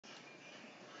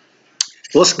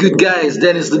What's good, guys?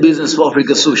 Dennis, the Business for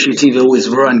Africa Associative, always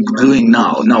run doing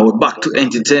now. Now we're back to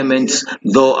entertainment,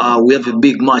 though we have a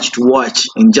big match to watch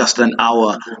in just an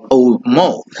hour or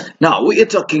more. Now we are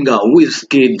talking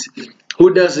Wizkid,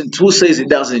 who says he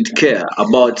doesn't care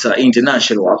about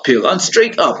international appeal. And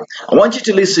straight up, I want you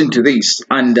to listen to this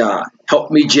and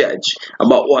help me judge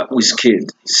about what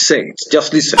Wizkid said.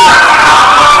 Just listen.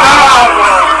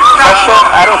 Pressure?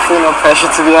 I don't feel no pressure,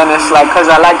 to be honest, cause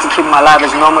I like to keep my life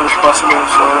as normal as possible,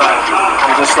 so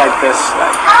I'm just like this,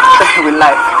 with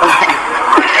life.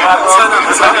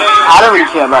 I don't really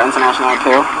care about international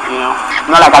appeal,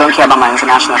 not like I don't care about my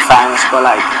international fans, but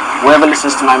whoever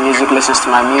listens to my music,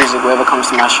 whoever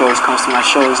comes to my shows,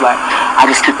 I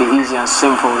just keep it easy and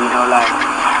simple,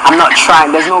 I'm not trying,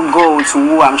 there's no goal to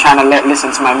who I'm trying to listen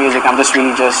to my music. I'm just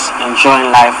really just enjoying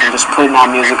life and just putting our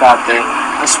music out there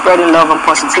and spreading love and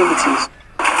positivities.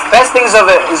 Best things of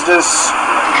it is just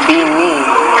being me,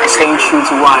 staying true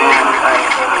to who I am.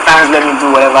 Fans let me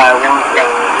do whatever I want,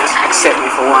 just accept me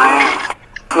for who I am.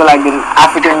 I feel like the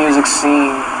African music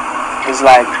scene is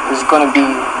gonna be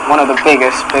one of the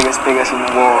biggest in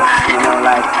the world, and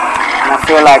I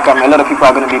feel like a lot of people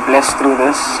are gonna be blessed through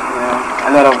this,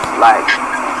 a lot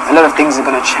of things are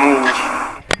gonna change.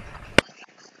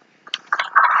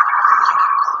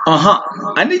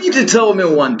 I need you to tell me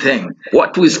one thing.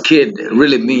 What Wizkid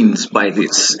really means by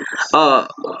this.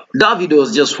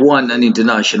 Davido's just won an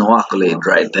international accolade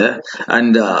right there.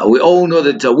 And we all know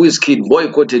that Wizkid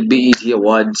boycotted BET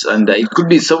Awards. And it could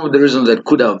be some of the reasons that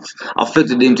could have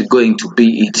affected him to going to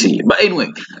BET. But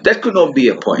anyway, that could not be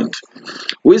a point.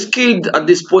 Wizkid at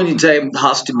this point in time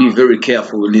has to be very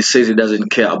careful when he says he doesn't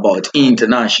care about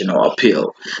international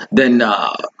appeal. Then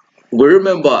we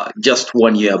remember just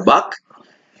 1 year back,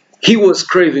 he was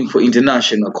craving for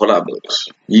international collabs.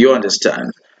 You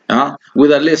understand?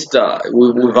 With at least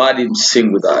we've had him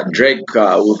sing with Drake,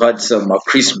 we've had some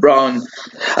Chris Brown,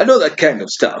 I know that kind of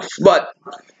stuff. But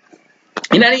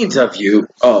in an interview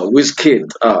with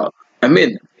Kid, I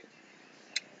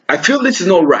feel this is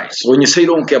not right. So when you say you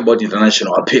don't care about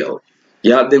international appeal,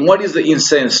 then what is the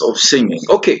essence of singing?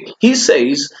 Okay, he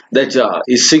says that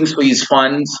he sings for his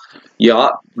fans. He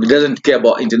doesn't care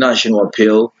about international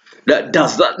appeal.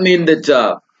 Does that mean that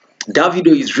Davido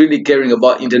is really caring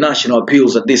about international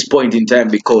appeals at this point in time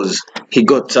because he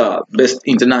got Best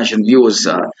International Viewers,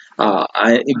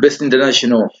 Best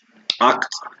International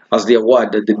Act as the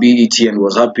award at the BET and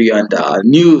was happy, and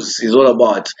news is all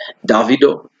about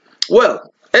Davido?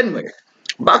 Well, anyway,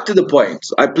 back to the point.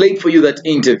 I played for you that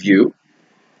interview.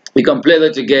 We can play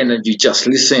that again and you just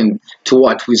listen to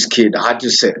what Wizkid had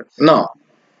to say. Now,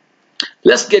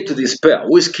 let's get to this pair,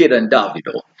 Wizkid and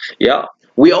Davido.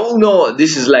 We all know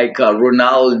this is like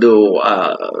Ronaldo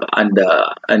and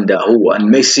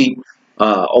Messi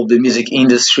of the music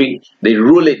industry. They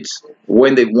rule it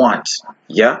when they want.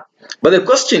 But the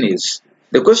question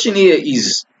here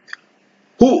is,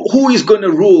 who is going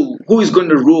to rule? Who is going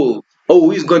to rule? Or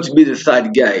who is going to be the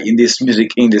third guy in this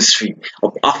music industry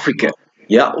of Africa?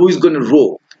 Who is going to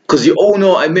rule? Because you all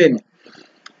know,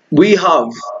 we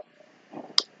have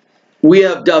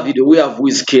Davido, we have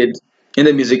Wizkid in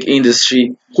the music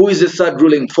industry. Who is the third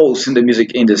ruling force in the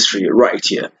music industry right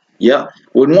here?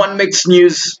 When one makes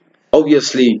news,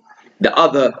 obviously the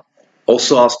other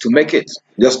also has to make it,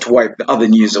 just to wipe the other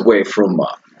news away from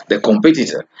the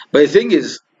competitor. But the thing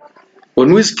is, when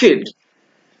Wizkid,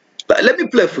 let me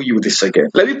play for you this again.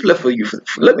 Let me play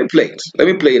it. Let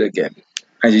me play it again,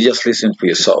 and you just listen for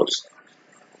yourselves.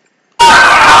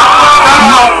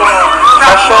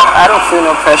 Pressure? I don't feel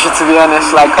no pressure, to be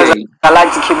honest, cause I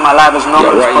like to keep my life as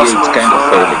normal as possible. It's kind of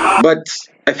fading. But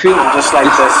I feel I'm just like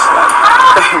this,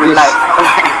 with life.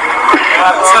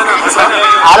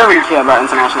 I don't really care about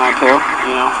international appeal,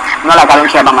 not like I don't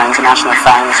care about my international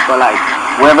fans, but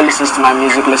whoever listens to my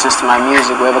music,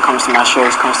 whoever comes to my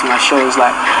shows,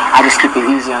 I just keep it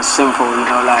easy and simple,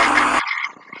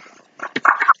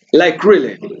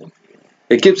 really.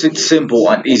 He keeps it simple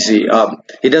and easy.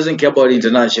 He doesn't care about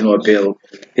international appeal.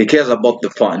 He cares about the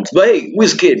fans. But hey,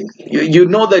 Wizkid, you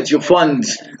know that your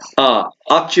fans are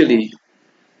actually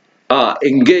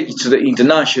engaged to the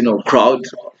international crowd.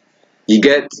 You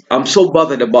get? I'm so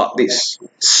bothered about this.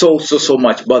 So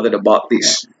much bothered about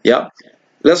this.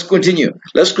 Let's continue.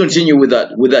 Let's continue with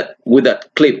that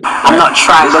clip. I'm not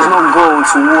trying. There's no goal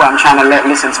to who I'm trying to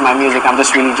listen to my music. I'm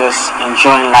just really just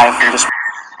enjoying life and just.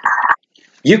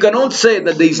 You cannot say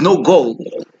that there is no goal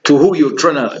to who you're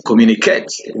trying to communicate.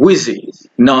 Wizzy.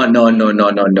 No.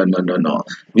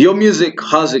 Your music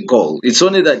has a goal. It's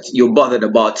only that you're bothered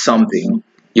about something.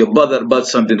 You're bothered about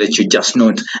something that you're just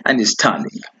not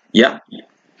understanding.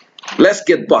 Let's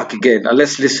get back again and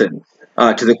let's listen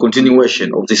to the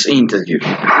continuation of this interview.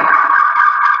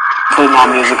 Putting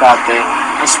my music out there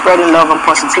and spreading love and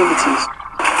positivities.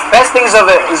 Best things of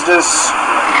it is just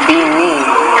being me,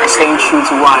 staying true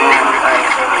to who I am. Like,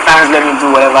 fans let me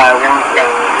do whatever I want.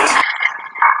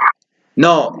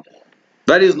 No,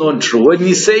 that is not true. When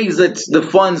he says that the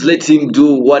fans let him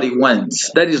do what he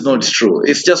wants, that is not true.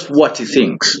 It's just what he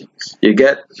thinks. You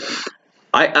get?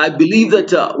 I believe that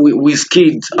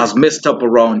Wizkid has messed up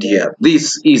around here.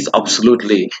 This is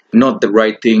absolutely not the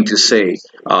right thing to say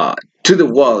to the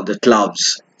world that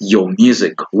loves your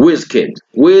music. Wizkid,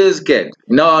 Wizkid.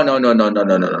 No, no, no, no, no,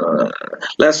 no, no, no, no.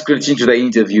 Let's continue the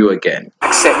interview again.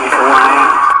 Accept me for who I am.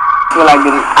 I feel like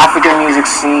the African music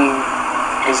scene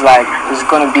is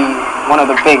gonna be one of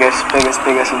the biggest in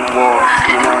the world.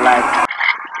 You know, like.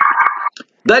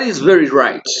 That is very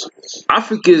right.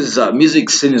 Africa's music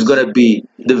scene is going to be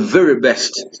the very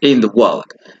best in the world.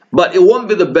 But it won't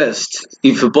be the best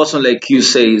if a person like you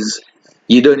says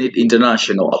you don't need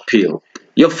international appeal.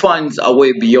 Your fans are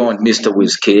way beyond Mr.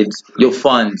 Wizkid. Your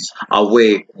fans are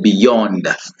way beyond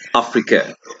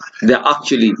Africa. They're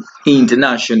actually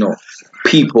international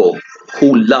people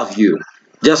who love you.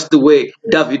 Just the way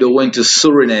Davido went to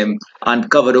Suriname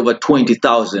and covered over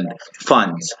 20,000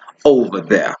 fans over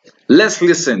there. Let's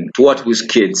listen to what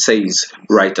Wizkid says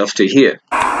right after here.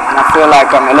 And I feel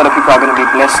like a lot of people are going to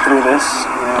be blessed through this.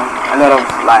 You know,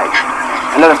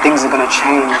 a lot of things are going to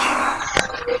change.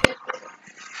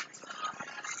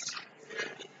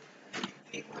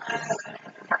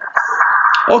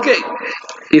 Okay,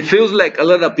 it feels like a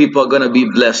lot of people are going to be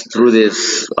blessed through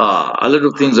this. A lot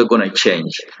of things are going to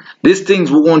change. These things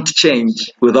won't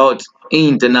change without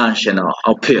international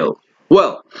appeal.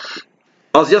 Well,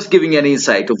 I was just giving an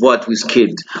insight of what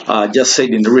Wizkid just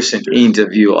said in the recent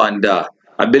interview, and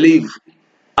I believe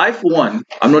I, for one,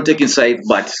 I'm not taking side,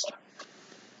 but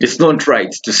it's not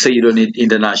right to say you don't need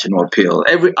international appeal.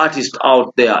 Every artist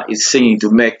out there is singing to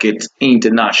make it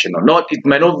international. It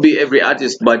might not be every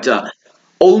artist, but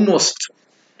almost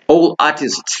all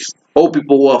artists, all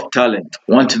people who have talent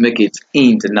want to make it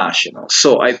international.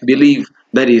 So I believe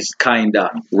that is kind of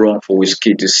wrong for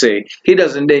Wizkid to say he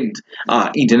doesn't need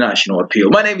international appeal.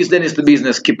 My name is Dennis the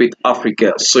Business. Keep it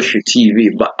Africa Social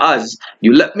TV. But as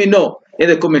you let me know in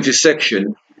the commentary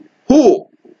section, who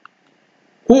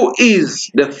is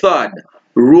the third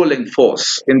ruling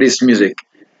force in this music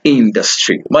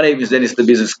industry? My name is Dennis the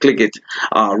Business. Click it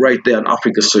right there on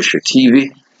Africa Social TV.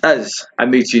 As I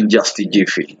meet you in just a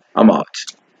jiffy. I'm out.